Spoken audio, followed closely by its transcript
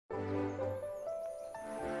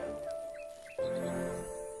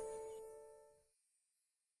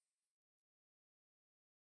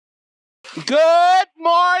Good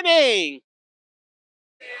morning.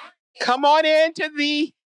 Come on into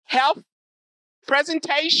the health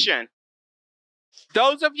presentation.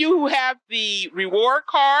 Those of you who have the reward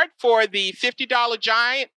card for the $50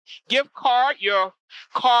 Giant gift card, your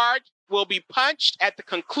card will be punched at the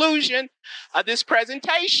conclusion of this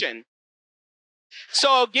presentation.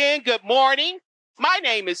 So again, good morning. My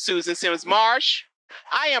name is Susan Sims Marsh.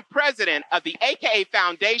 I am president of the AKA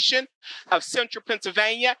Foundation of Central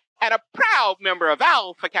Pennsylvania and a proud member of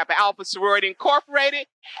Alpha Kappa Alpha Sorority Incorporated,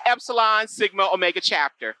 Epsilon Sigma Omega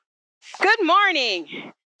Chapter. Good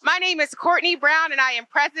morning. My name is Courtney Brown, and I am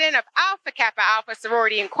president of Alpha Kappa Alpha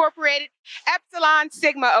Sorority Incorporated, Epsilon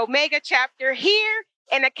Sigma Omega Chapter here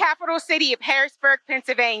in the capital city of Harrisburg,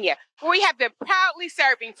 Pennsylvania, where we have been proudly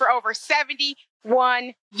serving for over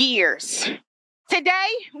 71 years. Today,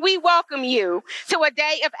 we welcome you to a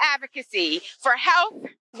day of advocacy for health,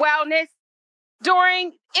 wellness,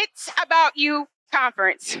 during It's About You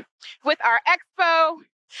conference with our expo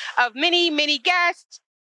of many guests.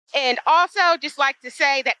 And also just like to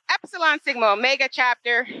say that Epsilon Sigma Omega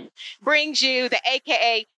Chapter brings you the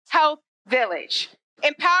AKA Health Village,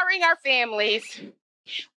 empowering our families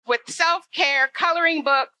with self-care, coloring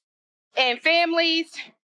books, and families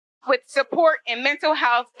with support in mental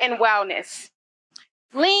health and wellness.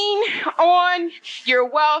 Lean on your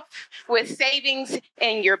wealth with savings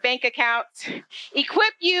in your bank accounts.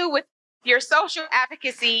 Equip you with your social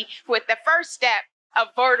advocacy with the first step of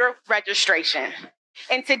voter registration.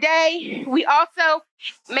 And today, we also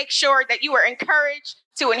make sure that you are encouraged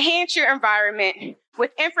to enhance your environment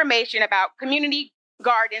with information about community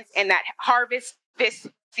gardens and that harvest this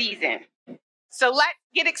season. So let's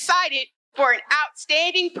get excited for an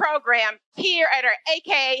outstanding program here at our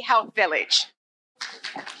AKA Health Village.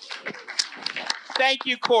 Thank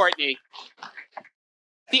you, Courtney.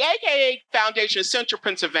 The AKA Foundation of Central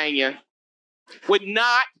Pennsylvania would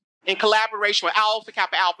not, in collaboration with Alpha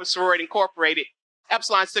Kappa Alpha Sorority Incorporated,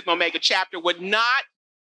 Epsilon Sigma Omega Chapter, would not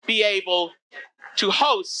be able to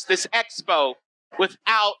host this expo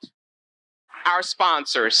without our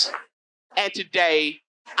sponsors. And today,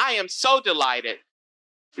 I am so delighted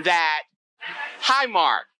that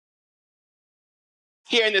Highmark,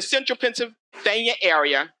 here in the Central Pennsylvania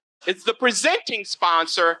area, is the presenting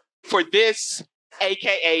sponsor for this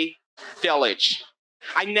AKA Village.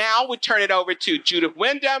 I now would turn it over to Judith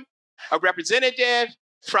Wyndham, a representative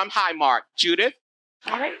from Highmark. Judith?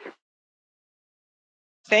 All right.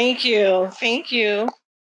 Thank you. Thank you,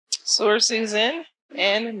 Soar Susan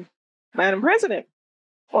and Madam President.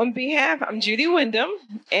 I'm Judy Wyndham,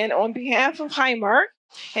 and on behalf of Highmark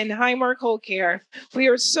and Highmark Whole Care, we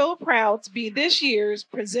are so proud to be this year's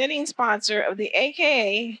presenting sponsor of the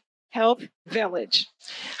AKA Health Village.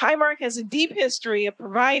 Highmark has a deep history of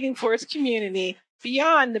providing for its community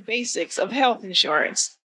beyond the basics of health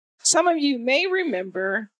insurance. Some of you may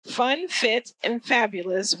remember Fun, Fit, and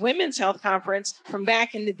Fabulous Women's Health Conference from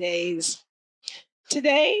back in the days.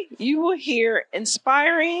 Today, you will hear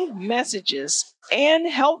inspiring messages and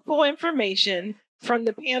helpful information from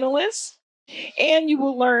the panelists, and you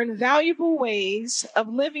will learn valuable ways of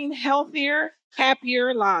living healthier,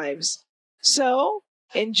 happier lives. So,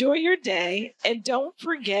 enjoy your day, and don't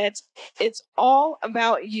forget, it's all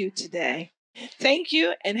about you today. Thank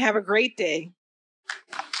you, and have a great day.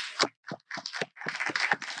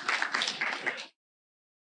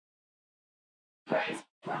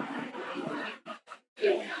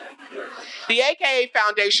 The AKA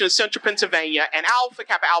Foundation of Central Pennsylvania and Alpha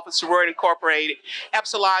Kappa Alpha Sorority Incorporated,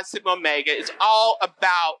 Epsilon Sigma Omega, is all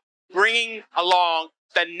about bringing along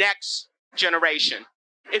the next generation.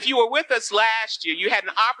 If you were with us last year, you had an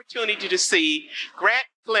opportunity to see Grant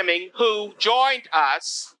Fleming, who joined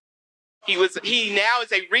us. He now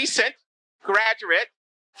is a recent graduate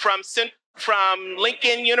from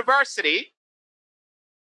Lincoln University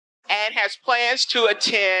and has plans to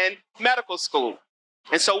attend medical school.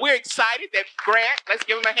 And so we're excited that Grant, let's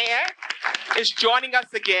give him a hand, is joining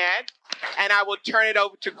us again. And I will turn it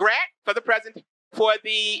over to Grant for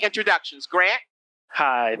the introductions. Grant?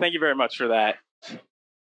 Hi, thank you very much for that.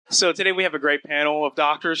 So today we have a great panel of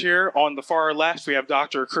doctors here. On the far left, we have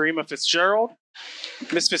Dr. Karima Fitzgerald.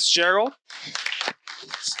 Ms. Fitzgerald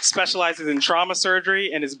specializes in trauma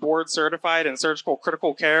surgery and is board certified in surgical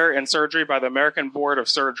critical care and surgery by the American Board of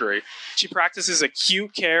Surgery. She practices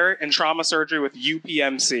acute care and trauma surgery with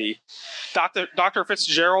UPMC. Dr.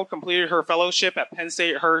 Fitzgerald completed her fellowship at Penn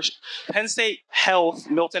State Health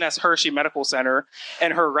Milton S. Hershey Medical Center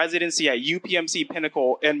and her residency at UPMC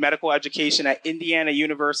Pinnacle in medical education at Indiana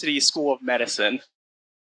University School of Medicine.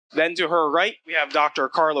 Then to her right, we have Dr.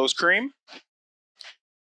 Carlos Cream.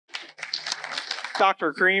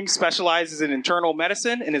 Dr. Cream specializes in internal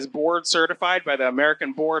medicine and is board certified by the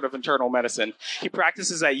American Board of Internal Medicine. He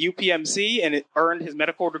practices at UPMC and earned his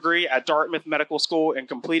medical degree at Dartmouth Medical School and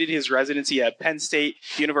completed his residency at Penn State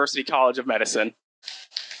University College of Medicine.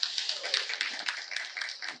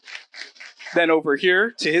 Then over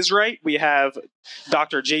here to his right, we have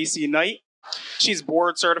Dr. Jaycie Knight. She's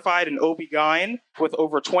board certified in OB-GYN with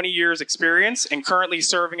over 20 years experience and currently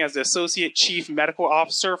serving as the Associate Chief Medical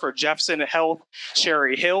Officer for Jefferson Health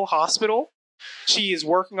Cherry Hill Hospital. She is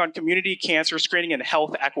working on community cancer screening and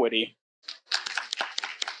health equity.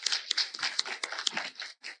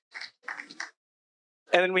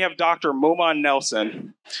 And then we have Dr.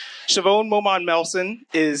 Momon-Nelson. Chavone Momon-Nelson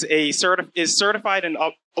is certified in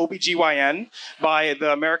OBGYN by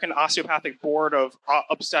the American Osteopathic Board of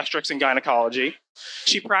Obstetrics and Gynecology.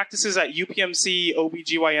 She practices at UPMC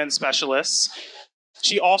OBGYN specialists.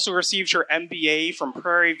 She also received her MBA from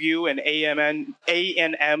Prairie View and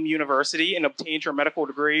A&M University and obtained her medical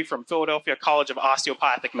degree from Philadelphia College of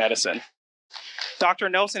Osteopathic Medicine. Dr.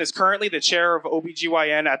 Nelson is currently the chair of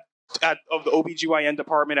OBGYN of the OBGYN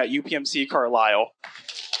department at UPMC Carlisle.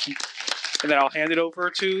 And then I'll hand it over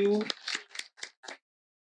to...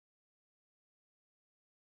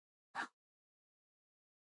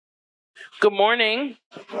 Good morning.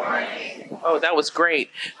 Good morning. Oh, that was great.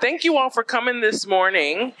 Thank you all for coming this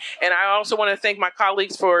morning. And I also want to thank my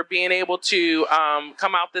colleagues for being able to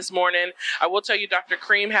come out this morning. I will tell you, Dr.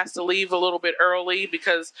 Cream has to leave a little bit early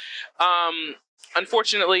because,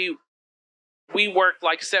 unfortunately, we work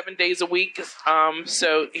like 7 days a week.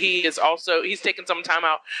 So he's taking some time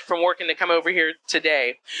out from working to come over here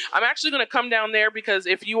today. I'm actually going to come down there because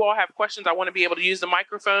if you all have questions, I want to be able to use the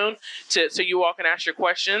microphone so you all can ask your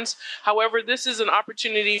questions. However, this is an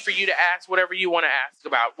opportunity for you to ask whatever you want to ask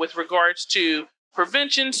about with regards to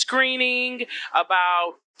prevention screening,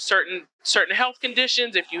 about certain health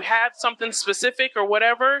conditions, if you have something specific or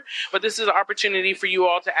whatever, but this is an opportunity for you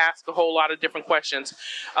all to ask a whole lot of different questions.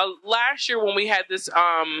 Last year when we had this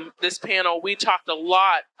panel, we talked a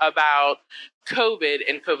lot about COVID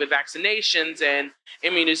and COVID vaccinations and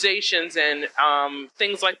immunizations and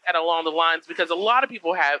things like that along the lines, because a lot of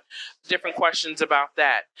people have different questions about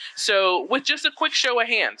that. So with just a quick show of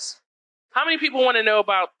hands, how many people want to know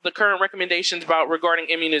about the current recommendations regarding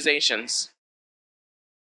immunizations?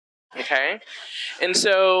 Okay. And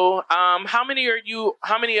so how many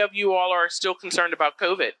of you all are still concerned about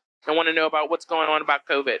COVID and want to know about what's going on about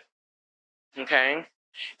COVID? Okay.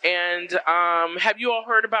 And have you all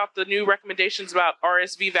heard about the new recommendations about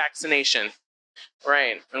RSV vaccination?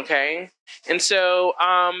 Right. Okay. And so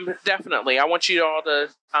definitely, I want you all to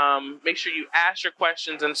make sure you ask your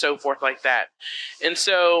questions and so forth like that. And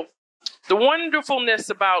so the wonderfulness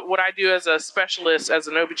about what I do as a specialist, as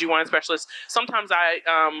an OBGYN specialist, sometimes I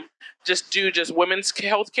just do women's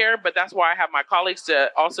health care, but that's why I have my colleagues to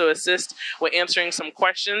also assist with answering some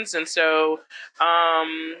questions. And so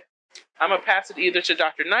I'm going to pass it either to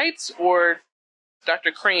Dr. Knight or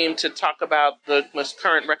Dr. Cream to talk about the most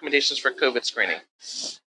current recommendations for COVID screening.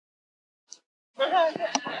 Oh,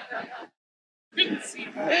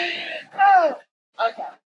 okay.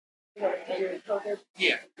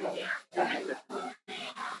 Yeah.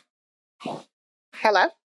 Hello?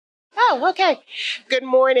 Oh, okay. Good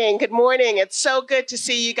morning. Good morning. It's so good to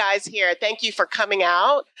see you guys here. Thank you for coming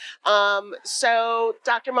out. So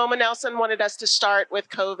Dr. Momon-Nelson wanted us to start with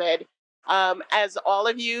COVID. As all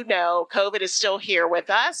of you know, COVID is still here with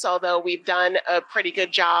us, although we've done a pretty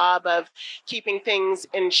good job of keeping things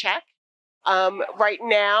in check. Right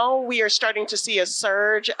now, we are starting to see a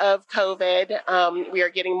surge of COVID. We are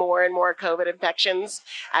getting more and more COVID infections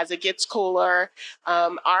as it gets cooler.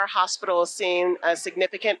 Our hospital is seeing a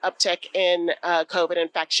significant uptick in COVID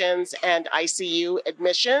infections and ICU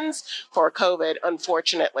admissions for COVID,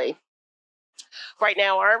 unfortunately. Right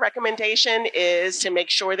now, our recommendation is to make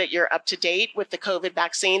sure that you're up to date with the COVID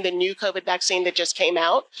vaccine, the new COVID vaccine that just came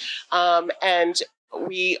out. And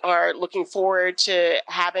we are looking forward to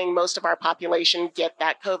having most of our population get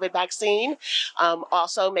that COVID vaccine.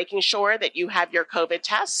 Also making sure that you have your COVID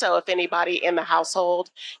test. So if anybody in the household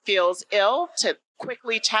feels ill, to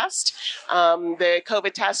quickly test. The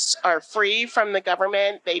COVID tests are free from the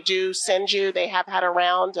government. They have had a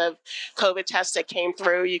round of COVID tests that came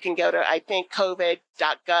through. You can go to, I think,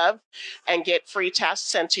 covid.gov and get free tests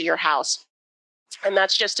sent to your house. And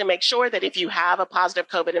that's just to make sure that if you have a positive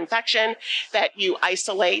COVID infection, that you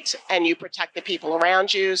isolate and you protect the people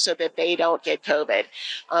around you so that they don't get COVID.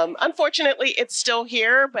 Unfortunately, it's still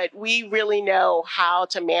here, but we really know how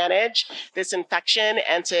to manage this infection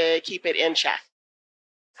and to keep it in check.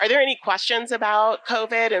 Are there any questions about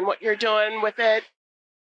COVID and what you're doing with it?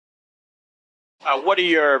 What are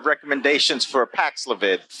your recommendations for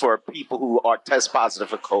Paxlovid for people who are test positive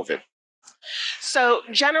for COVID? So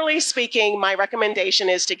generally speaking, my recommendation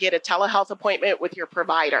is to get a telehealth appointment with your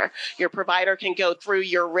provider. Your provider can go through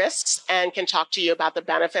your risks and can talk to you about the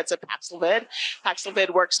benefits of Paxlovid.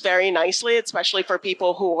 Paxlovid works very nicely, especially for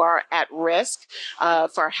people who are at risk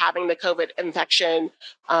for having the COVID infection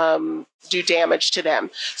do damage to them.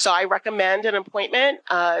 So I recommend an appointment.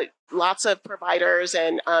 Lots of providers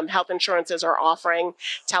and health insurances are offering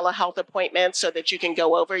telehealth appointments so that you can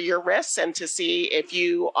go over your risks and to see if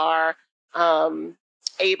you are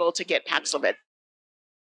able to get Paxlovid.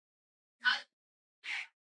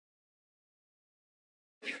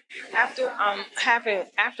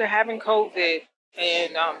 After having COVID,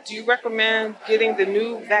 and do you recommend getting the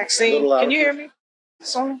new vaccine? Can you hear me,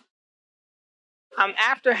 Sonia?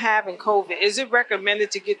 After having COVID, is it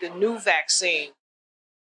recommended to get the new vaccine?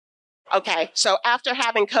 Okay, so after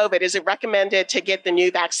having COVID, is it recommended to get the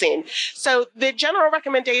new vaccine? So the general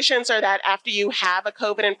recommendations are that after you have a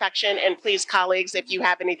COVID infection, and please, colleagues, if you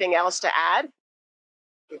have anything else to add,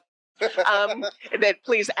 that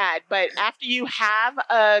please add. But after you have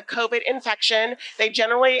a COVID infection, they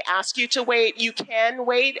generally ask you to wait. You can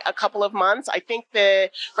wait a couple of months. I think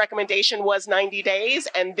the recommendation was 90 days,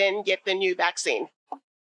 and then get the new vaccine.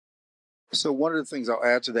 So one of the things I'll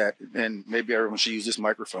add to that, and maybe everyone should use this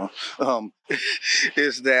microphone,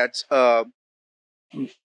 is that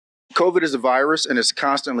COVID is a virus and it's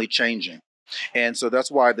constantly changing. And so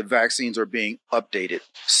that's why the vaccines are being updated,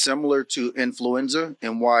 similar to influenza,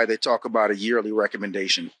 and why they talk about a yearly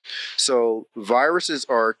recommendation. So viruses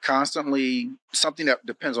are constantly something that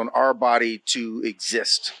depends on our body to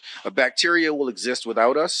exist. A bacteria will exist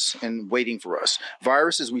without us and waiting for us.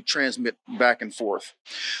 Viruses we transmit back and forth.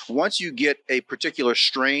 Once you get a particular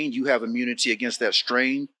strain, you have immunity against that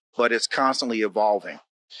strain, but it's constantly evolving.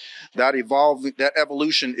 That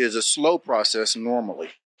evolution is a slow process normally.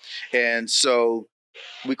 And so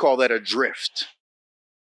we call that a drift.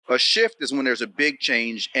 A shift is when there's a big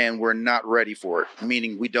change and we're not ready for it,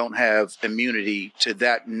 meaning we don't have immunity to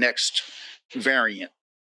that next variant.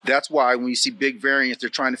 That's why when you see big variants, they're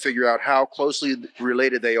trying to figure out how closely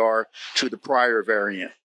related they are to the prior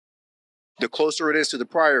variant. The closer it is to the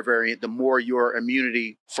prior variant, the more your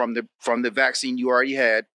immunity from the vaccine you already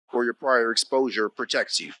had or your prior exposure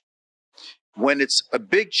protects you. When it's a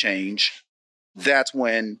big change, that's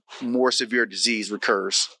when more severe disease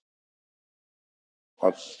recurs.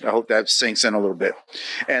 I hope that sinks in a little bit.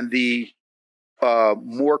 And the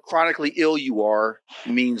more chronically ill you are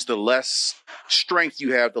means the less strength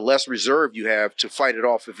you have, the less reserve you have to fight it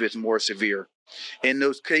off if it's more severe. In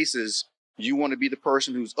those cases, you want to be the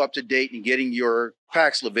person who's up to date and getting your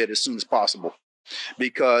Paxlovid as soon as possible,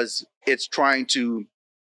 because it's trying to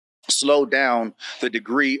slow down the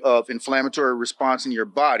degree of inflammatory response in your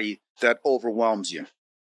body that overwhelms you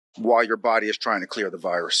while your body is trying to clear the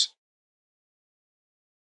virus.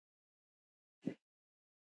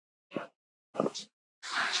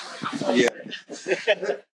 Yeah.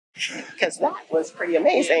 Because that was pretty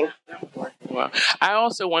amazing. Well, I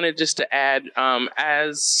also wanted just to add,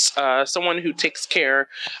 as someone who takes care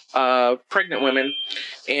of pregnant women,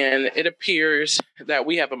 and it appears that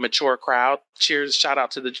we have a mature crowd. Shout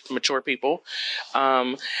out to the mature people.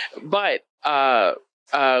 But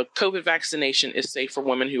COVID vaccination is safe for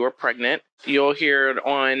women who are pregnant. You'll hear it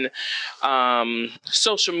on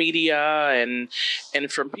social media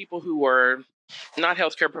and from people who are not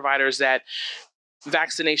healthcare providers that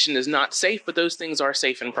vaccination is not safe, but those things are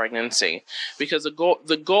safe in pregnancy, because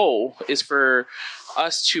the goal is for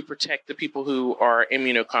us to protect the people who are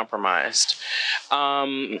immunocompromised.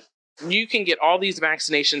 You can get all these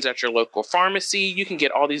vaccinations at your local pharmacy. You can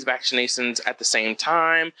get all these vaccinations at the same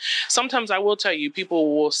time. Sometimes I will tell you,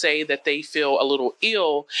 people will say that they feel a little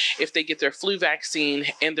ill if they get their flu vaccine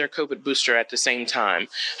and their COVID booster at the same time.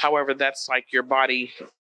 However, that's like your body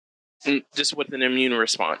just with an immune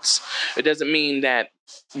response. It doesn't mean that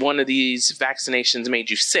one of these vaccinations made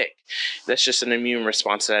you sick. That's just an immune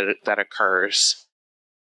response that occurs.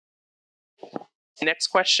 Next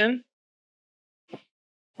question.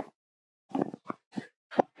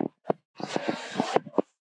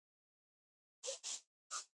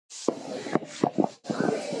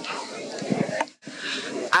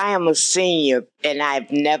 I am a senior and I've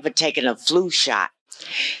never taken a flu shot.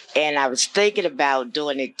 And I was thinking about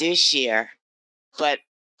doing it this year, but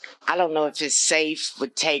I don't know if it's safe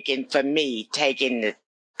with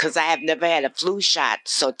because I have never had a flu shot.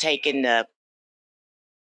 So taking the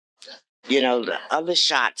other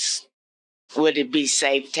shots, would it be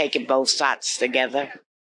safe taking both shots together?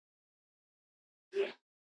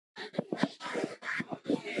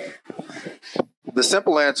 The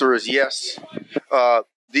simple answer is yes. The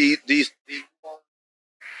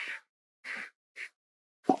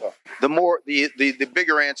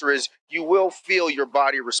bigger answer is you will feel your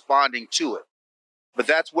body responding to it, but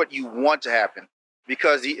that's what you want to happen,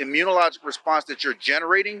 because the immunologic response that you're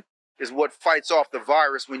generating is what fights off the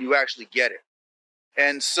virus when you actually get it.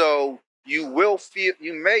 And so you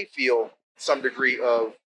may feel some degree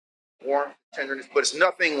of warmth, tenderness, but it's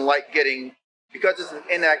nothing like getting, because it's an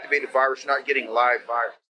inactivated virus, you're not getting live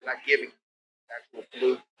virus. You're not giving actual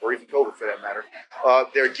flu or even COVID for that matter.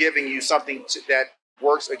 They're giving you something that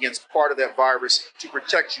works against part of that virus to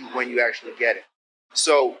protect you when you actually get it.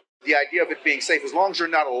 So the idea of it being safe, as long as you're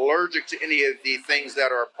not allergic to any of the things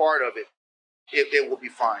that are a part of it, it will be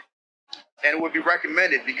fine. And it would be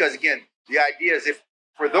recommended because, again, the idea is if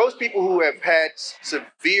for those people who have had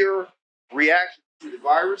severe reaction to the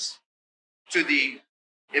virus, to the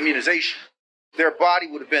immunization, their body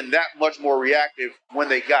would have been that much more reactive when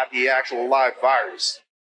they got the actual live virus.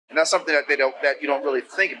 And that's something that you don't really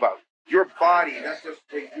think about. Your body, that's just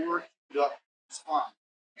the way you're respond.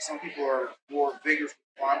 Some people are more vigorous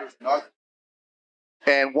responders than others.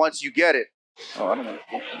 And once you get it, I don't know.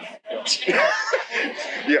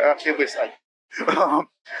 Yeah, it was like, I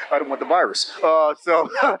don't want the virus.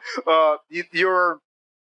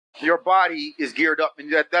 Your body is geared up,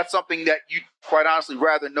 and that's something that you quite honestly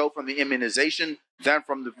rather know from the immunization than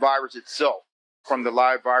from the virus itself, from the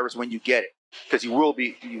live virus when you get it. Because you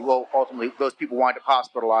will ultimately, those people wind up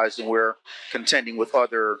hospitalized, and we're contending with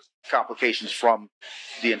other complications from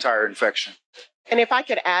the entire infection. And if I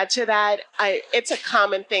could add to that, it's a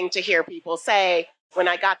common thing to hear people say, when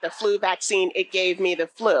I got the flu vaccine, it gave me the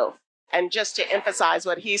flu. And just to emphasize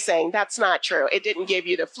what he's saying, that's not true. It didn't give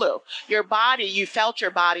you the flu. Your body, you felt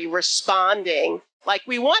your body responding like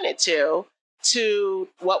we wanted to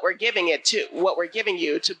what we're giving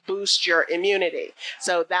you to boost your immunity.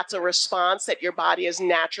 So that's a response that your body is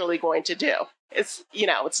naturally going to do. It's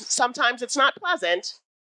sometimes it's not pleasant,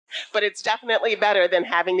 but it's definitely better than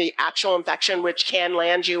having the actual infection, which can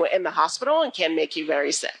land you in the hospital and can make you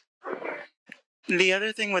very sick. The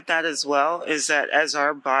other thing with that as well is that as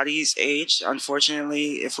our bodies age,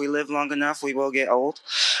 unfortunately, if we live long enough, we will get old.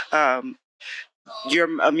 Your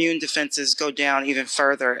immune defenses go down even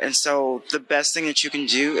further. And so the best thing that you can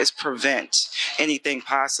do is prevent anything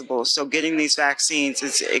possible. So getting these vaccines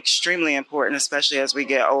is extremely important, especially as we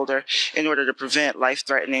get older, in order to prevent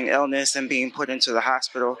life-threatening illness and being put into the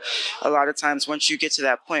hospital. A lot of times, once you get to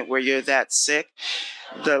that point where you're that sick,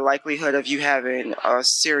 the likelihood of you having a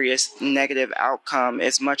serious negative outcome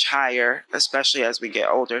is much higher, especially as we get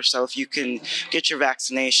older. So if you can get your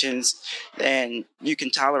vaccinations and you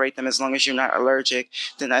can tolerate them as long as you're not allergic,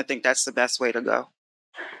 then I think that's the best way to go.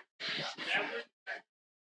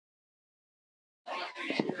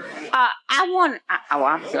 I'm loud,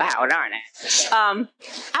 aren't I?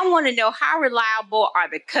 I want to know, how reliable are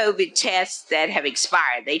the COVID tests that have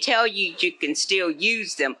expired? They tell you you can still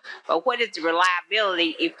use them, but what is the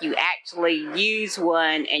reliability if you actually use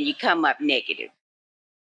one and you come up negative?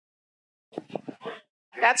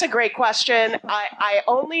 That's a great question. I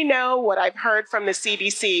only know what I've heard from the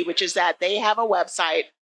CDC, which is that they have a website.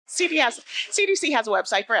 CDC has a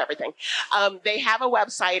website for everything. They have a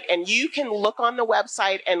website, and you can look on the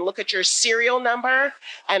website and look at your serial number,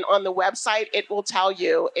 and on the website, it will tell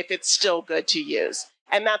you if it's still good to use.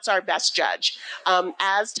 And that's our best judge.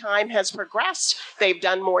 As time has progressed, they've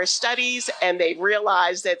done more studies, and they've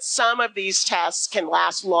realized that some of these tests can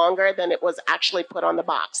last longer than it was actually put on the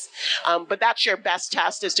box. But that's your best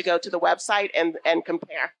test, is to go to the website and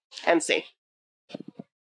compare and see.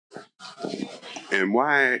 And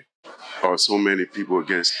why are so many people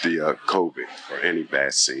against the COVID or any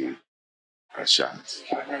vaccine shots?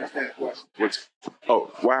 I don't understand the question.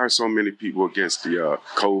 Why are so many people against the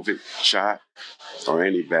COVID shot or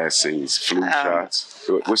any vaccines, flu shots?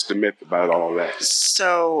 What's the myth about all that?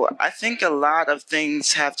 So I think a lot of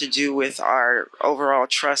things have to do with our overall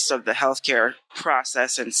trust of the healthcare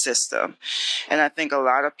process and system. And I think a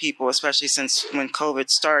lot of people, especially since when COVID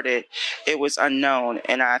started, it was unknown.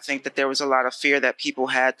 And I think that there was a lot of fear that people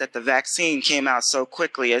had that the vaccine came out so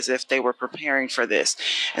quickly, as if they were preparing for this.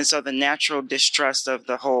 And so the natural distrust of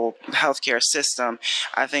the whole healthcare system,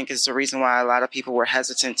 I think, is the reason why a lot of people were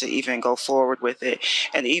hesitant to even go forward with it.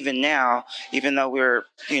 And even now, even though we're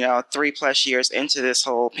 3+ years into this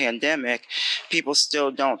whole pandemic, people still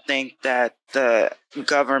don't think that the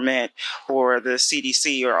government or the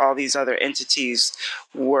CDC or all these other entities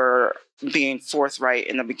were being forthright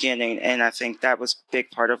in the beginning, and I think that was a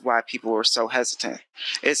big part of why people were so hesitant.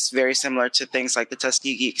 It's very similar to things like the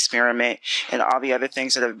Tuskegee experiment and all the other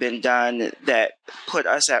things that have been done that put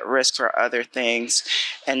us at risk for other things,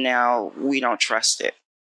 and now we don't trust it.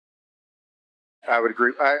 I would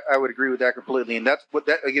agree. I would agree with that completely, and that's what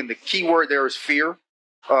that again. The key word there is fear,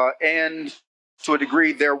 and to a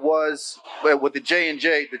degree, there was with the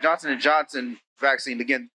J&J, the Johnson & Johnson vaccine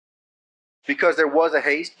again. Because there was a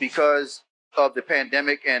haste because of the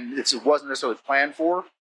pandemic and it wasn't necessarily planned for,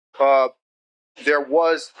 there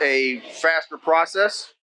was a faster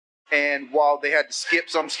process. And while they had to skip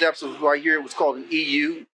some steps of right here, it was called an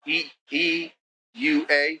EUA,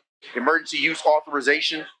 emergency use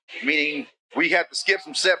authorization, meaning we had to skip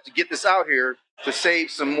some steps to get this out here to save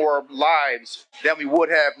some more lives than we would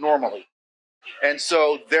have normally. And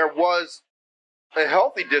so there was a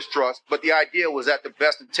healthy distrust, but the idea was that the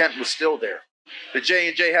best intent was still there. The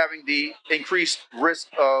J&J having the increased risk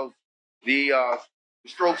of the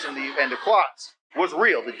strokes and the clots was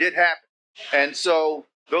real. It did happen. And so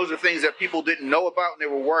those are things that people didn't know about and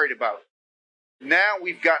they were worried about. Now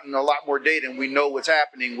we've gotten a lot more data and we know what's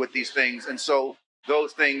happening with these things. And so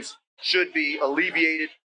those things should be alleviated.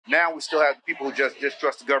 Now we still have the people who just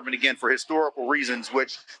distrust the government again for historical reasons,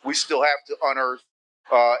 which we still have to unearth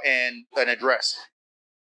and address.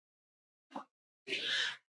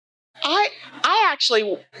 I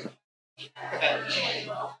actually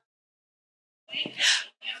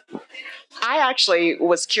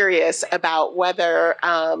was curious about whether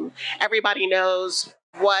everybody knows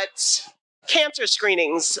what cancer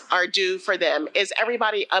screenings are due for them. Is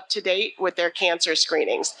everybody up to date with their cancer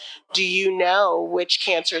screenings? Do you know which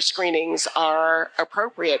cancer screenings are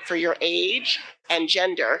appropriate for your age and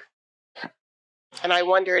gender? And I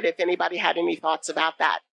wondered if anybody had any thoughts about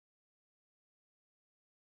that.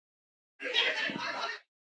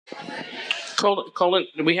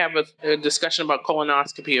 We have a discussion about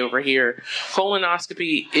colonoscopy over here.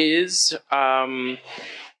 Colonoscopy is,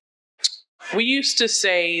 we used to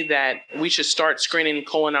say that we should start screening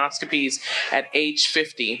colonoscopies at age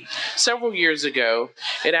 50. Several years ago,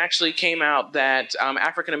 it actually came out that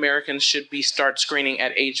African Americans should start screening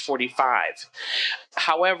at age 45.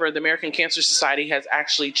 However, the American Cancer Society has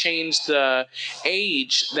actually changed the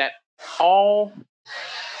age that all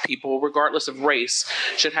people, regardless of race,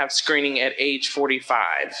 should have screening at age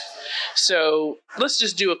 45. So let's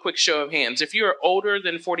just do a quick show of hands. If you're older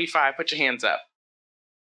than 45, put your hands up.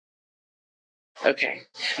 Okay,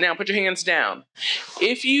 now put your hands down.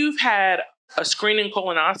 If you've had a screening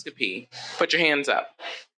colonoscopy, put your hands up.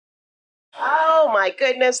 Oh my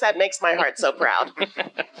goodness, that makes my heart so proud.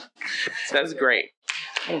 That's great.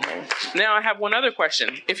 Okay. Now I have one other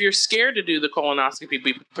question. If you're scared to do the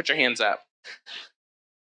colonoscopy, put your hands up.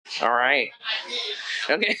 All right.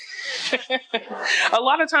 Okay. A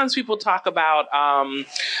lot of times people talk about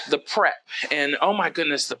the PrEP and oh my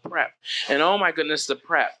goodness, the PrEP and oh my goodness, the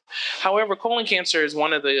PrEP. However, colon cancer is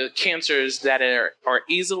one of the cancers that are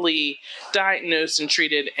easily diagnosed and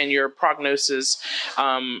treated, and your prognosis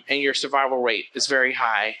and your survival rate is very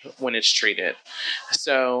high when it's treated.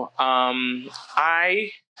 So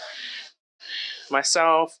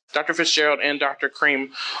myself, Dr. Fitzgerald, and Dr.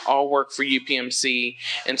 Cream all work for UPMC.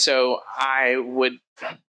 And so I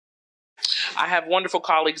have wonderful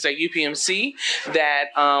colleagues at UPMC that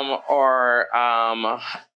are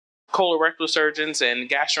colorectal surgeons and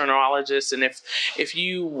gastroenterologists. And if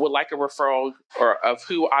you would like a referral or of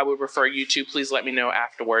who I would refer you to, please let me know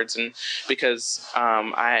afterwards. And because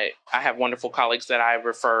I have wonderful colleagues that I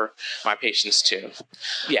refer my patients to.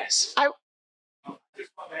 Yes.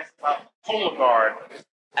 Cologuard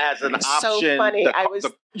as an option. So funny.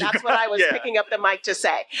 That's what I was picking up the mic to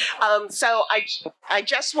say. So I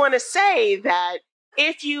just want to say that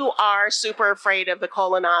if you are super afraid of the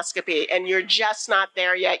colonoscopy and you're just not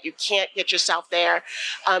there yet, you can't get yourself there,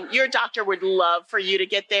 your doctor would love for you to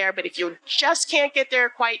get there. But if you just can't get there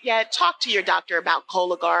quite yet, talk to your doctor about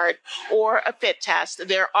Cologuard or a FIT test.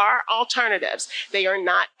 There are alternatives. They are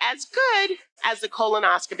not as good as the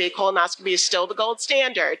colonoscopy. Colonoscopy is still the gold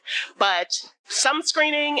standard, but some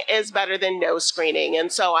screening is better than no screening.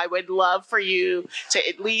 And so I would love for you to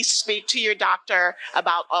at least speak to your doctor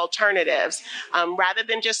about alternatives. Rather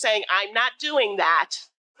than just saying, I'm not doing that,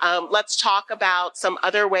 let's talk about some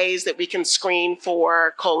other ways that we can screen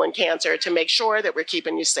for colon cancer to make sure that we're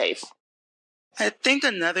keeping you safe. I think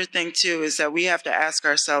another thing, too, is that we have to ask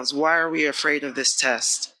ourselves, why are we afraid of this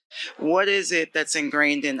test? What is it that's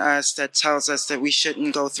ingrained in us that tells us that we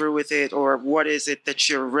shouldn't go through with it, or what is it that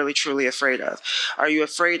you're really truly afraid of? Are you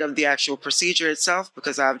afraid of the actual procedure itself?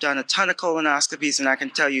 Because I've done a ton of colonoscopies and I can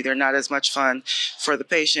tell you they're not as much fun for the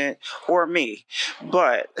patient or me,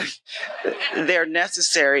 but they're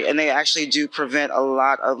necessary and they actually do prevent a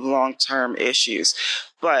lot of long-term issues.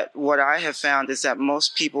 But what I have found is that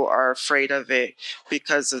most people are afraid of it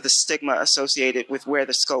because of the stigma associated with where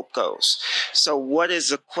the scope goes. So what is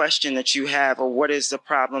the question that you have, or what is the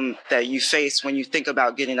problem that you face when you think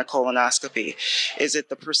about getting a colonoscopy? Is it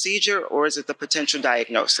the procedure or is it the potential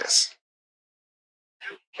diagnosis?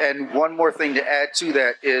 And one more thing to add to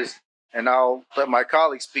that is, and I'll let my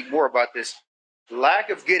colleagues speak more about this,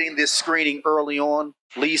 lack of getting this screening early on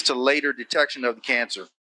leads to later detection of the cancer.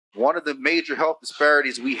 One of the major health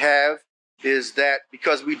disparities we have is that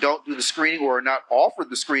because we don't do the screening or are not offered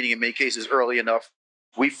the screening in many cases early enough,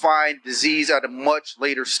 we find disease at a much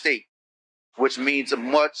later state, which means a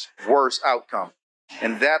much worse outcome.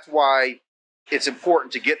 And that's why it's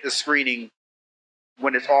important to get the screening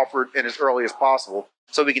when it's offered and as early as possible,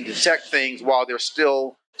 so we can detect things while they're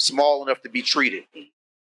still small enough to be treated.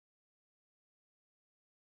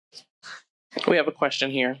 We have a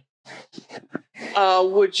question here.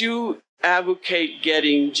 Would you advocate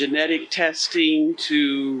getting genetic testing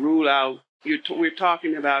to rule out, we're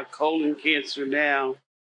talking about colon cancer now,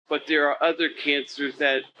 but there are other cancers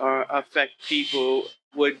that affect people.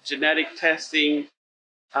 Would genetic testing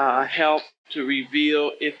help to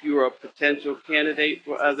reveal if you're a potential candidate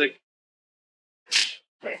for other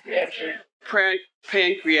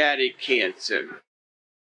pancreatic cancer?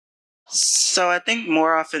 So I think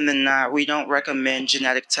more often than not, we don't recommend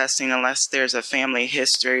genetic testing unless there's a family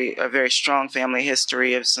history, a very strong family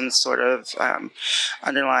history of some sort of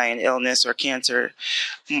underlying illness or cancer.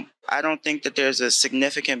 I don't think that there's a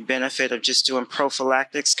significant benefit of just doing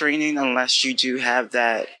prophylactic screening unless you do have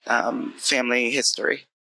that family history.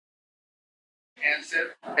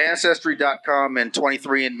 Ancestry.com and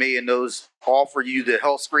 23andMe and those offer you the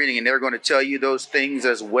health screening, and they're going to tell you those things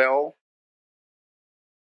as well.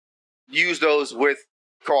 Use those with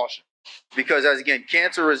caution, because as again,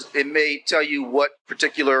 cancer it may tell you what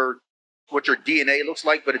your DNA looks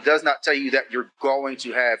like, but it does not tell you that you're going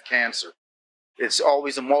to have cancer. It's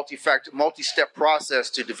always a multi-step process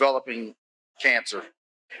to developing cancer.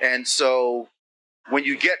 And so when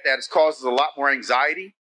you get that, it causes a lot more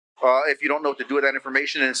anxiety if you don't know what to do with that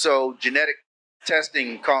information. And so genetic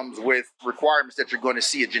testing comes with requirements that you're going to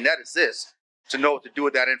see a geneticist to know what to do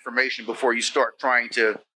with that information before you start trying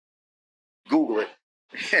to Google it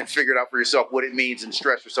and figure it out for yourself what it means and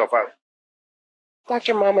stress yourself out.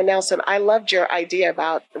 Dr. Momon-Nelson, I loved your idea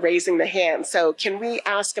about raising the hand. So can we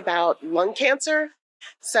ask about lung cancer?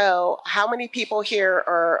 So how many people here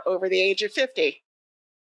are over the age of 50?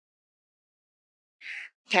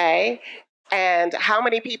 Okay. And how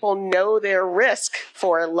many people know their risk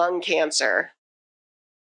for lung cancer?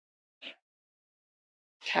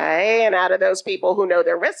 Okay, and out of those people who know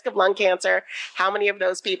their risk of lung cancer, how many of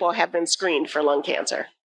those people have been screened for lung cancer?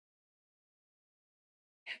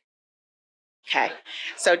 Okay,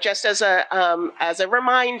 so just as a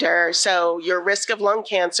reminder, so your risk of lung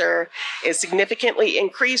cancer is significantly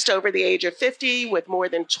increased over the age of 50 with more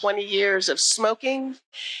than 20 years of smoking.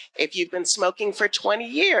 If you've been smoking for 20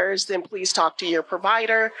 years, then please talk to your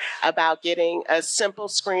provider about getting a simple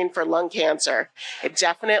screen for lung cancer. It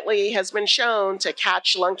definitely has been shown to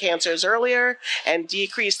catch lung cancers earlier and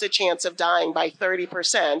decrease the chance of dying by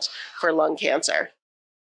 30% for lung cancer.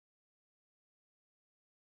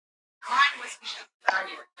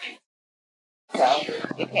 So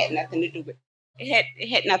it had nothing to do with it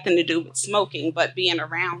had nothing to do with smoking, but being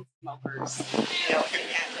around smokers.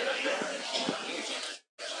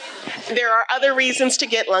 There are other reasons to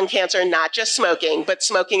get lung cancer, not just smoking, but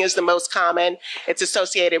smoking is the most common. It's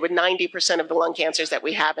associated with 90% of the lung cancers that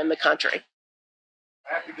we have in the country.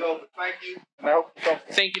 I have to go, but thank you. And I hope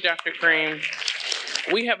Thank you, Dr. Cream.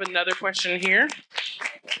 We have another question here.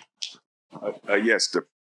 Yes, the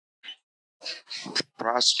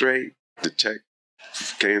prostate detect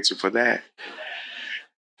cancer for that.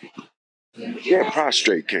 Yeah,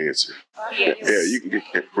 prostate cancer. Yes. Yeah, you can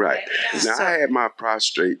get right. Now I had my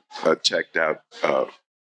prostate checked out.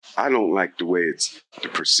 I don't like the way the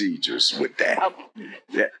procedures with that.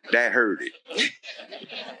 That hurt it.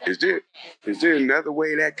 Is there another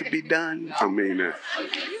way that could be done? I mean,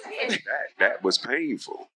 that was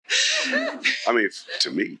painful. I mean,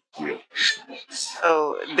 to me. Yeah.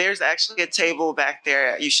 So there's actually a table back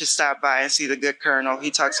there. You should stop by and see the good colonel.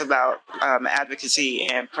 He talks about advocacy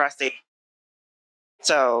and prostate.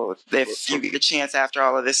 So if you get a chance after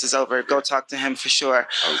all of this is over, go talk to him for sure.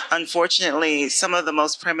 Unfortunately, some of the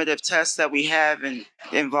most primitive tests that we have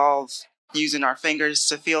involve using our fingers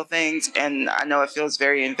to feel things, and I know it feels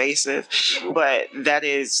very invasive, but that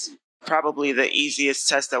is probably the easiest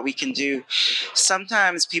test that we can do.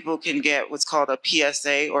 Sometimes people can get what's called a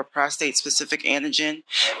PSA, or prostate specific antigen,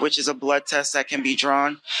 which is a blood test that can be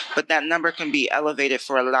drawn, but that number can be elevated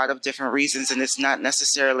for a lot of different reasons, and it's not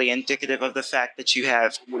necessarily indicative of the fact that you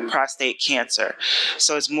have prostate cancer.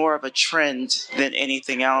 So it's more of a trend than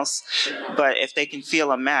anything else, but if they can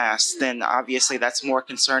feel a mass, then obviously that's more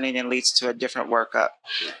concerning and leads to a different workup.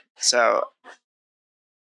 So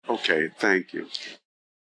Okay, thank you.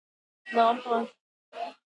 No, I'm fine.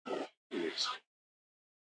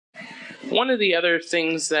 One of the other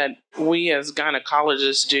things that we as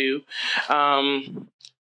gynecologists do, I'm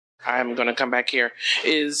going to come back here,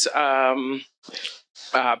 is pap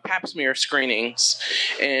smear screenings.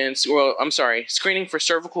 Screening for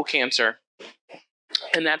cervical cancer.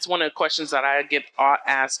 And that's one of the questions that I get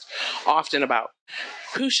asked often about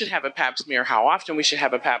who should have a pap smear, how often we should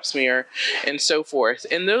have a pap smear, and so forth.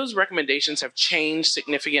 And those recommendations have changed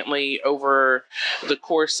significantly over the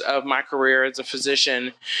course of my career as a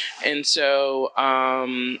physician. And so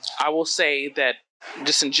I will say that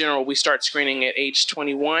just in general, we start screening at age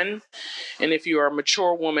 21. And if you are a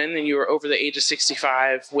mature woman and you are over the age of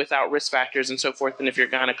 65 without risk factors and so forth, and if your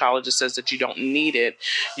gynecologist says that you don't need it,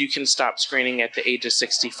 you can stop screening at the age of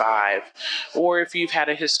 65. Or if you've had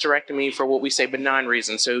a hysterectomy for what we say benign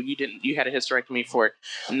reasons, so you had a hysterectomy for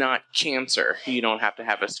not cancer, you don't have to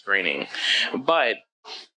have a screening. But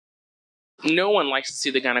no one likes to see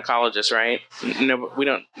the gynecologist, right? No, we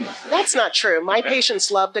don't. That's not true. My patients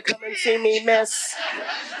love to come and see me, miss.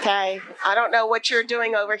 Okay. I don't know what you're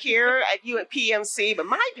doing over here at you at PMC, but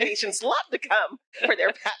my patients love to come for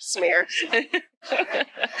their pap smear.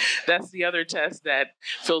 That's the other test that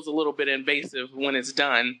feels a little bit invasive when it's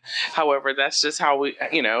done. However, that's just how we,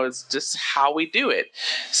 it's just how we do it.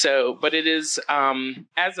 So, but it is,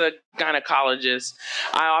 as a gynecologist,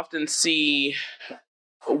 I often see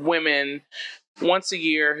women once a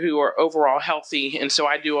year who are overall healthy. And so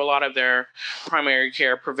I do a lot of their primary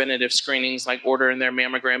care preventative screenings, like ordering their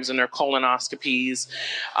mammograms and their colonoscopies,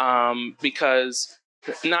 not because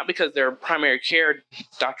their primary care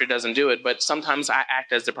doctor doesn't do it, but sometimes I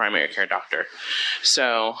act as the primary care doctor.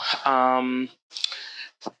 So,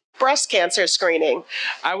 breast cancer screening.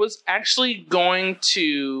 I was actually going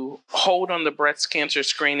to hold on the breast cancer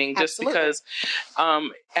screening just because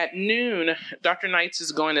at noon, Dr. Knights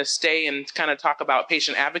is going to stay and kind of talk about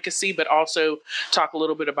patient advocacy, but also talk a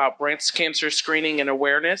little bit about breast cancer screening and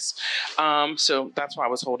awareness. So that's why I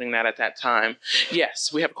was holding that at that time.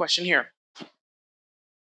 Yes, we have a question here.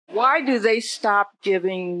 Why do they stop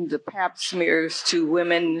giving the pap smears to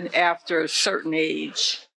women after a certain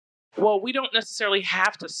age? Well, we don't necessarily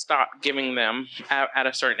have to stop giving them at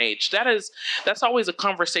a certain age. That's always a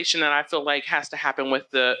conversation that I feel like has to happen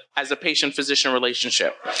as a patient-physician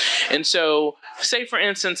relationship. And so, say for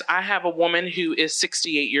instance, I have a woman who is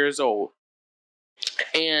 68 years old.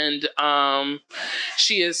 And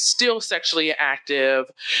she is still sexually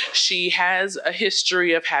active. She has a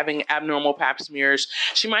history of having abnormal pap smears.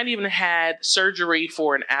 She might even have had surgery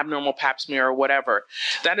for an abnormal pap smear or whatever.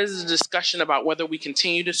 That is a discussion about whether we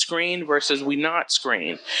continue to screen versus we not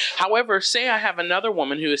screen. However, say I have another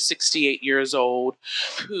woman who is 68 years old,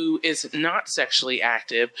 who is not sexually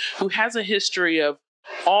active, who has a history of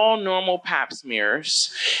all normal pap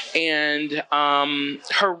smears, and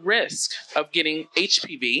her risk of getting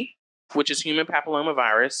HPV, which is human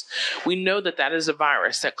papillomavirus, we know that that is a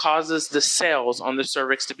virus that causes the cells on the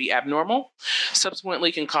cervix to be abnormal,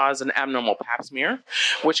 subsequently can cause an abnormal pap smear,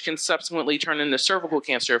 which can subsequently turn into cervical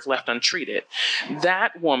cancer if left untreated.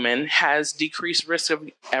 That woman has decreased risk of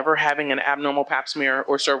ever having an abnormal pap smear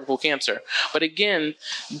or cervical cancer. But again,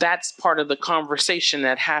 that's part of the conversation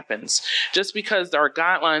that happens. Just because our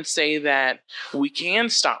guidelines say that we can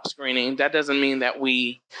stop screening, that doesn't mean that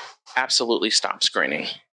we absolutely stop screening.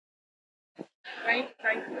 Right.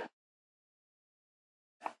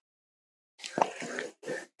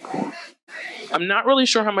 I'm not really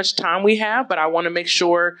sure how much time we have, but I want to make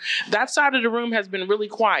sure that side of the room has been really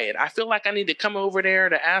quiet. I feel like I need to come over there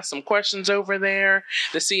to ask some questions over there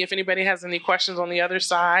to see if anybody has any questions on the other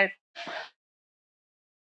side.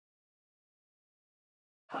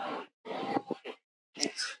 Oh,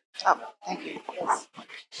 thank you. Yes.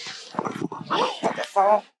 The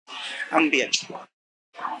phone. I'm gonna be a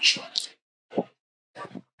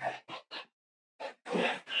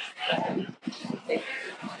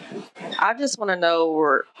I just want to know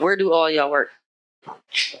where do all y'all work?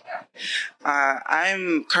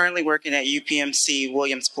 I'm currently working at UPMC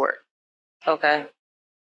Williamsport. Okay.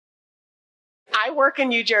 I work in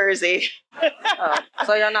New Jersey.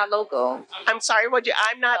 So you're not local? I'm sorry,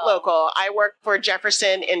 I'm not local. I work for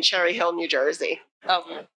Jefferson in Cherry Hill, New Jersey.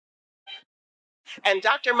 Okay. And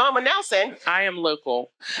Dr. Momon-Nelson. I am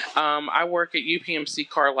local. I work at UPMC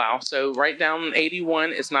Carlisle, so right down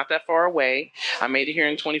 81. It's not that far away. I made it here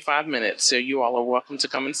in 25 minutes, so you all are welcome to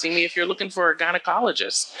come and see me if you're looking for a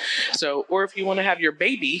gynecologist. So, or if you want to have your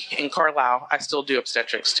baby in Carlisle, I still do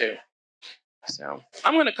obstetrics too. So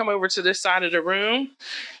I'm going to come over to this side of the room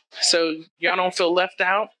so y'all don't feel left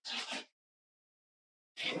out.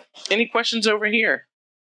 Any questions over here?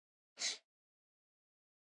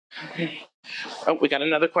 Okay. Oh, we got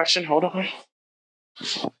another question. Hold on.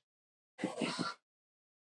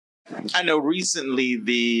 I know recently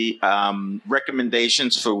the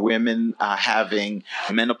recommendations for women having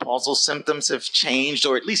menopausal symptoms have changed,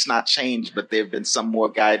 or at least not changed, but there have been some more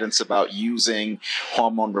guidance about using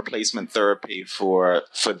hormone replacement therapy for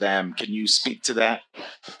them. Can you speak to that?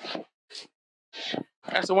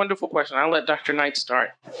 That's a wonderful question. I'll let Dr. Knight start.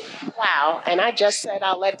 Wow. And I just said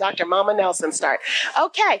I'll let Dr. Momon-Nelson start.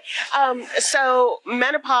 Okay. So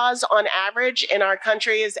menopause on average in our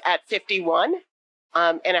country is at 51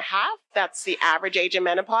 and a half. That's the average age of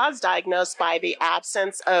menopause, diagnosed by the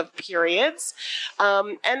absence of periods.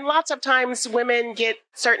 And lots of times women get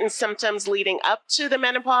certain symptoms leading up to the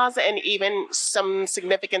menopause and even some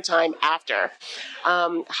significant time after.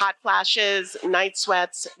 Hot flashes, night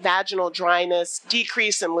sweats, vaginal dryness,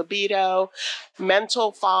 decrease in libido,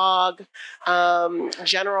 mental fog,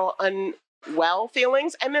 general unwell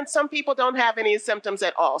feelings, and then some people don't have any symptoms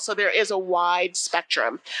at all. So there is a wide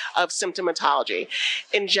spectrum of symptomatology.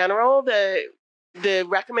 In general, the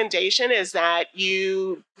recommendation is that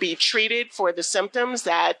you be treated for the symptoms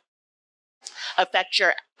that affect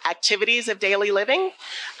your activities of daily living,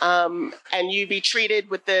 and you be treated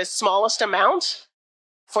with the smallest amount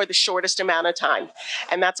for the shortest amount of time.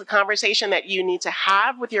 And that's a conversation that you need to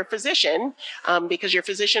have with your physician, because your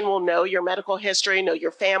physician will know your medical history, know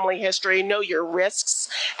your family history, know your risks,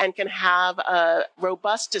 and can have a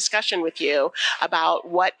robust discussion with you about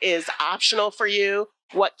what is optional for you,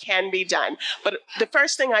 what can be done. But the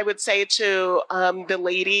first thing I would say to the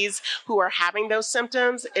ladies who are having those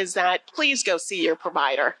symptoms is that please go see your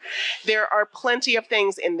provider. There are plenty of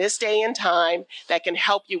things in this day and time that can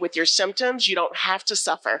help you with your symptoms. You don't have to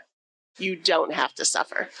suffer. You don't have to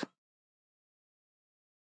suffer.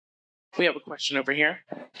 We have a question over here.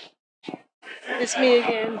 It's me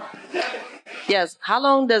again. Yes. How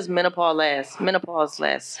long does menopause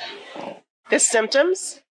last? The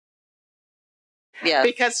symptoms? Yeah.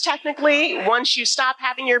 Because technically, once you stop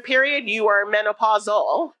having your period, you are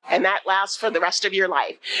menopausal, and that lasts for the rest of your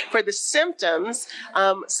life. For the symptoms,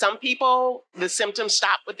 some people, the symptoms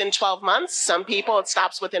stop within 12 months. Some people, it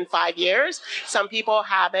stops within 5 years. Some people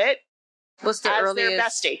have it What's the as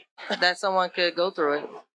earliest their bestie. that someone could go through it?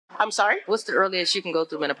 I'm sorry? What's the earliest you can go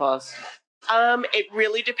through menopause? It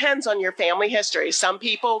really depends on your family history. Some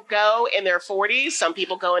people go in their 40s, some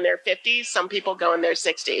people go in their 50s, some people go in their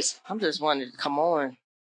 60s. I'm just wondering, come on.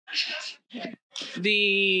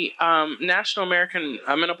 The National American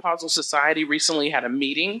Menopausal Society recently had a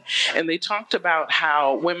meeting, and they talked about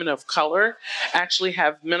how women of color actually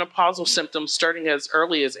have menopausal symptoms starting as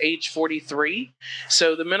early as age 43.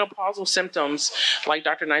 So the menopausal symptoms, like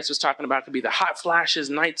Dr. Knight was talking about, could be the hot flashes,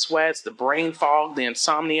 night sweats, the brain fog, the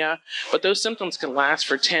insomnia, but those symptoms can last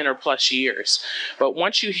for 10 or plus years. But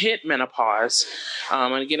once you hit menopause,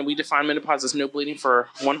 and again, we define menopause as no bleeding for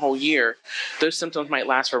 1 whole year, those symptoms might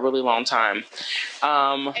last for a really long time.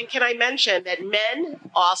 And can I mention that men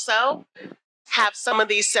also have some of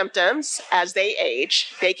these symptoms as they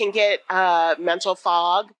age? They can get mental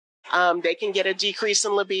fog. They can get a decrease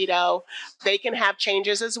in libido. They can have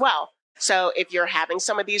changes as well. So if you're having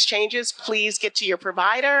some of these changes, please get to your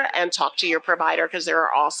provider and talk to your provider, because there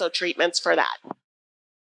are also treatments for that.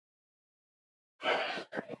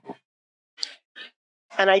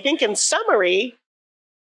 And I think in summary,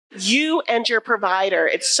 you and your provider,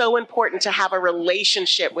 it's so important to have a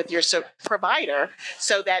relationship with your provider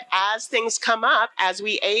so that as things come up, as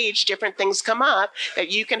we age, different things come up,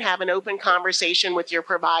 that you can have an open conversation with your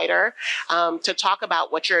provider to talk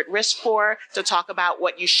about what you're at risk for, to talk about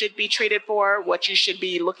what you should be treated for, what you should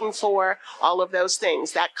be looking for, all of those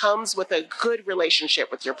things. That comes with a good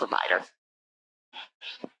relationship with your provider.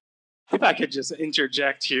 If I could just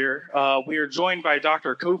interject here, we are joined by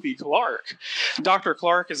Dr. Kofi Clarke. Dr.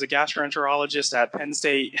 Clarke is a gastroenterologist at Penn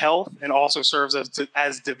State Health and also serves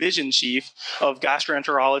as division chief of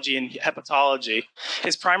gastroenterology and hepatology.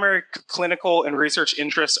 His primary clinical and research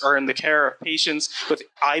interests are in the care of patients with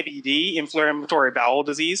IBD, inflammatory bowel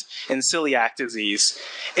disease, and celiac disease.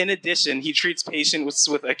 In addition, he treats patients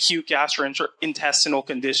with acute gastrointestinal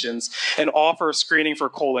conditions and offers screening for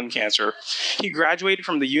colon cancer. He graduated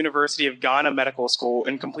from the University of Ghana Medical School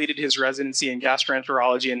and completed his residency in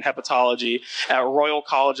gastroenterology and hepatology at Royal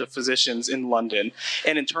College of Physicians in London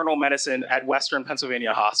and internal medicine at Western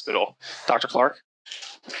Pennsylvania Hospital. Dr. Clarke?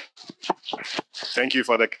 Thank you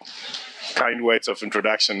for the kind words of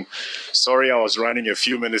introduction. Sorry I was running a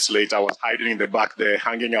few minutes late. I was hiding in the back there,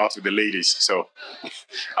 hanging out with the ladies. So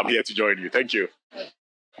I'm here to join you. Thank you.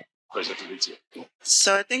 Pleasure to meet you.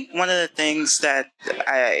 So I think one of the things that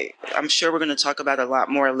I'm sure we're going to talk about a lot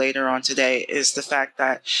more later on today is the fact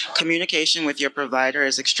that communication with your provider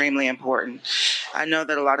is extremely important. I know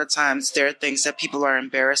that a lot of times there are things that people are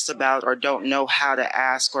embarrassed about or don't know how to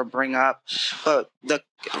ask or bring up, but the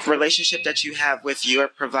relationship that you have with your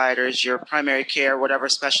providers, your primary care, whatever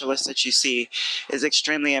specialist that you see is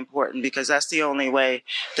extremely important, because that's the only way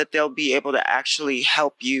that they'll be able to actually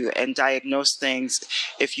help you and diagnose things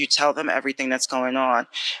if you tell them everything that's going on.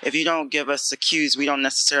 If you don't give us the cues, we don't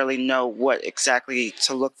necessarily know what exactly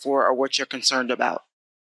to look for or what you're concerned about.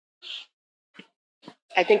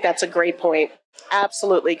 I think that's a great point.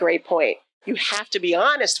 Absolutely great point. You have to be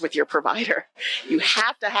honest with your provider. You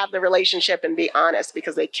have to have the relationship and be honest,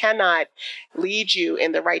 because they cannot lead you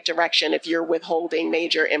in the right direction if you're withholding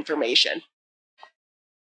major information.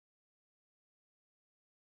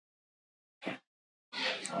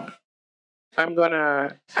 I'm going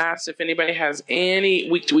to ask if anybody has any.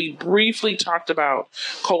 We briefly talked about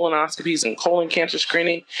colonoscopies and colon cancer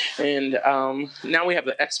screening, and now we have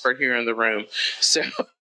the expert here in the room. So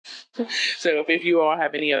if you all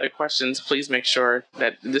have any other questions, please make sure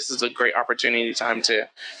that this is a great opportunity time to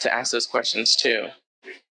ask those questions too.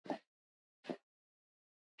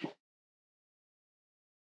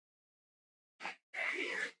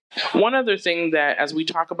 One other thing that, as we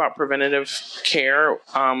talk about preventative care,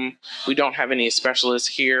 we don't have any specialists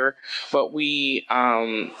here, but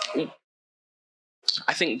I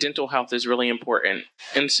think dental health is really important.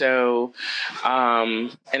 And so,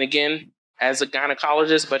 and again, as a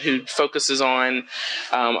gynecologist, but who focuses on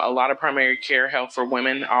a lot of primary care health for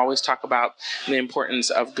women, I always talk about the importance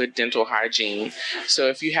of good dental hygiene. So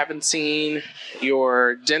if you haven't seen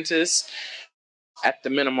your dentist at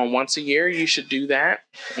the minimum once a year, you should do that,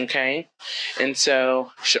 okay? And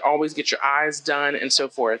so you should always get your eyes done and so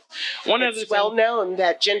forth. It's well known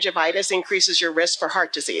that gingivitis increases your risk for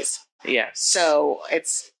heart disease. Yes. So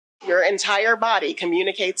it's your entire body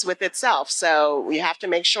communicates with itself. So we have to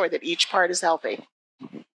make sure that each part is healthy.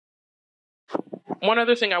 One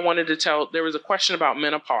other thing I wanted to tell, there was a question about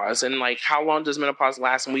menopause and like how long does menopause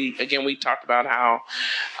last? And we talked about how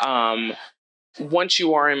once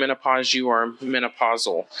you are in menopause, you are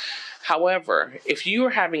menopausal. However, if you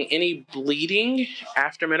are having any bleeding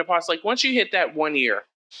after menopause, like once you hit that 1 year,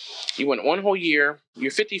 you went 1 whole year, you're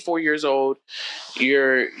 54 years old,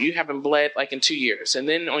 you haven't bled like in 2 years. And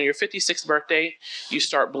then on your 56th birthday, you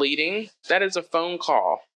start bleeding. That is a phone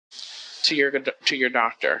call to your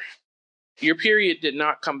doctor. Your period did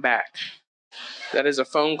not come back. That is a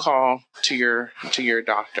phone call to your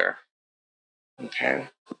doctor. Okay.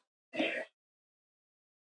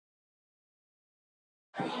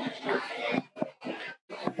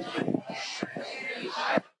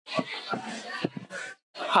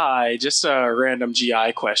 Hi, just a random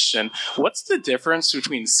GI question. What's the difference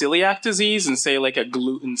between celiac disease and, say, like a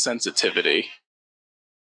gluten sensitivity?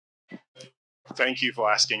 Thank you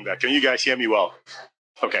for asking that. Can you guys hear me well?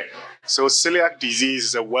 Okay. So celiac disease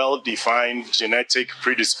is a well-defined genetic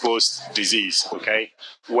predisposed disease, okay,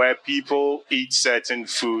 where people eat certain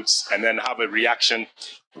foods and then have a reaction.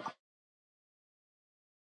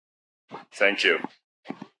 Thank you.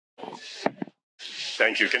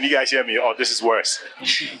 Thank you. Can you guys hear me? Oh, this is worse.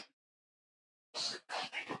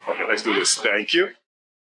 Okay, let's do this. Thank you.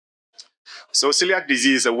 So celiac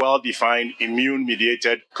disease is a well-defined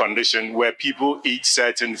immune-mediated condition where people eat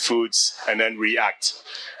certain foods and then react.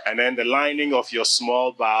 And then the lining of your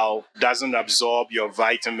small bowel doesn't absorb your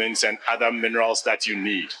vitamins and other minerals that you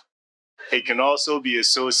need. It can also be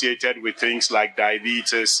associated with things like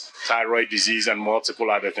diabetes, thyroid disease, and multiple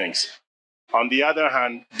other things. On the other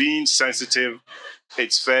hand, being sensitive,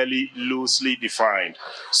 it's fairly loosely defined.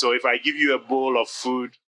 So if I give you a bowl of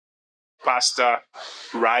food, pasta,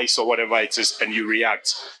 rice, or whatever it is, and you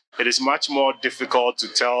react, it is much more difficult to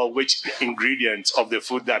tell which ingredient of the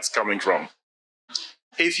food that's coming from.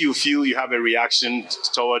 If you feel you have a reaction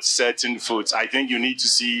towards certain foods, I think you need to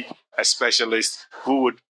see a specialist who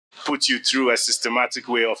would put you through a systematic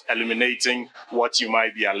way of eliminating what you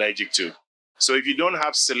might be allergic to. So if you don't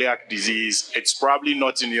have celiac disease, it's probably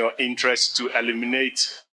not in your interest to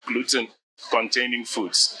eliminate gluten-containing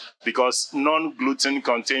foods, because non-gluten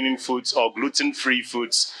containing foods or gluten-free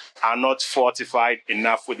foods are not fortified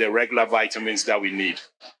enough with the regular vitamins that we need.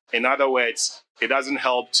 In other words, it doesn't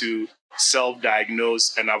help to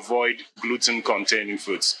self-diagnose and avoid gluten-containing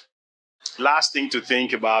foods. Last thing to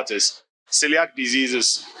think about is celiac disease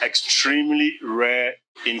is extremely rare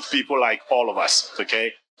in people like all of us,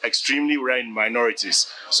 okay? Extremely rare in minorities.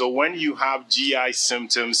 So when you have GI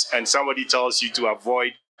symptoms and somebody tells you to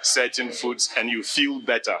avoid certain foods and you feel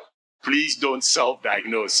better, please don't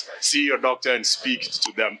self-diagnose. See your doctor and speak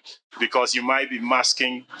to them, because you might be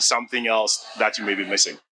masking something else that you may be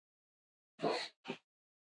missing.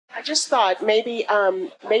 I just thought maybe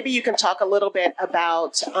you can talk a little bit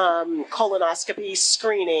about colonoscopy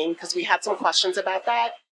screening, because we had some questions about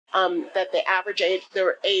that. That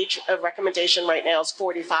the age of recommendation right now is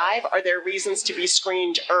 45. Are there reasons to be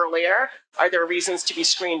screened earlier? Are there reasons to be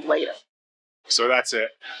screened later? So that's a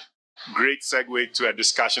great segue to a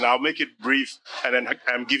discussion. I'll make it brief and then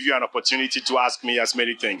give you an opportunity to ask me as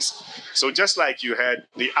many things. So just like you heard,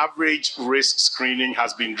 the average risk screening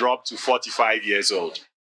has been dropped to 45 years old.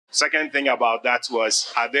 Second thing about that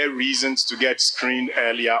was, are there reasons to get screened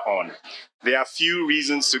earlier on? There are few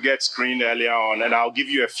reasons to get screened earlier on, and I'll give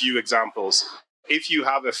you a few examples. If you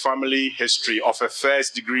have a family history of a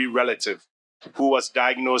first-degree relative who was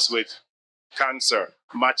diagnosed with cancer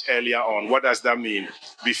much earlier on, what does that mean?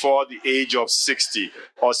 Before the age of 60,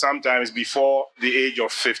 or sometimes before the age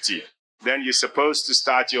of 50, then you're supposed to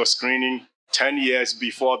start your screening 10 years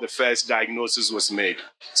before the first diagnosis was made.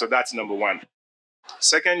 So that's number one.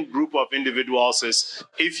 Second group of individuals is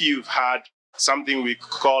if you've had something we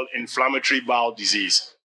call inflammatory bowel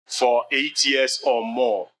disease for 8 years or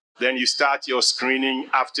more, then you start your screening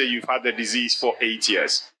after you've had the disease for 8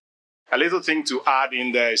 years. A little thing to add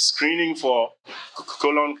in there, screening for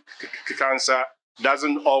colon cancer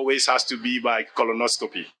doesn't always has to be by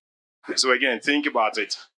colonoscopy. So again, think about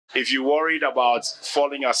it. If you're worried about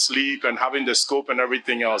falling asleep and having the scope and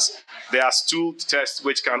everything else, there are stool tests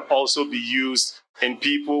which can also be used in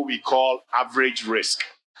people we call average risk.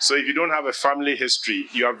 So if you don't have a family history,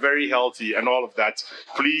 you are very healthy and all of that,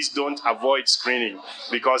 please don't avoid screening,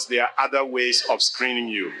 because there are other ways of screening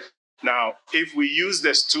you. Now, if we use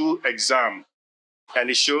the stool exam and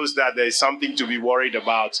it shows that there is something to be worried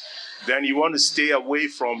about, then you want to stay away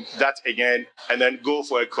from that again and then go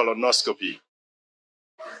for a colonoscopy.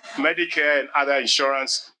 Medicare and other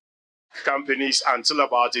insurance companies, until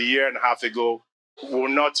about a year and a half ago, will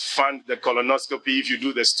not fund the colonoscopy if you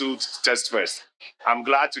do the stool test first. I'm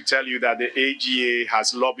glad to tell you that the AGA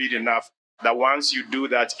has lobbied enough that once you do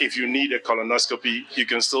that, if you need a colonoscopy, you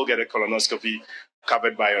can still get a colonoscopy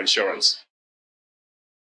covered by your insurance.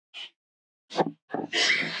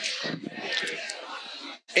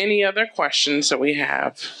 Any other questions that we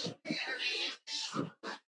have?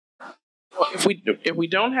 Well, if we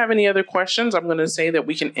don't have any other questions, I'm going to say that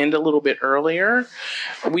we can end a little bit earlier.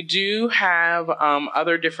 We do have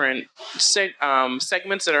other different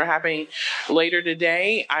segments that are happening later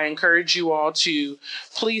today. I encourage you all to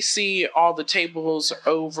please see all the tables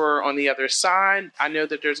over on the other side. I know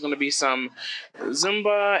that there's going to be some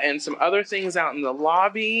Zumba and some other things out in the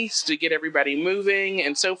lobby to get everybody moving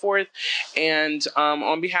and so forth. And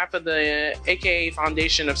on behalf of the AKA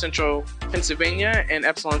Foundation of Central Pennsylvania and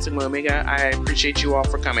Epsilon Sigma Omega, I appreciate you all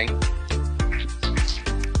for coming.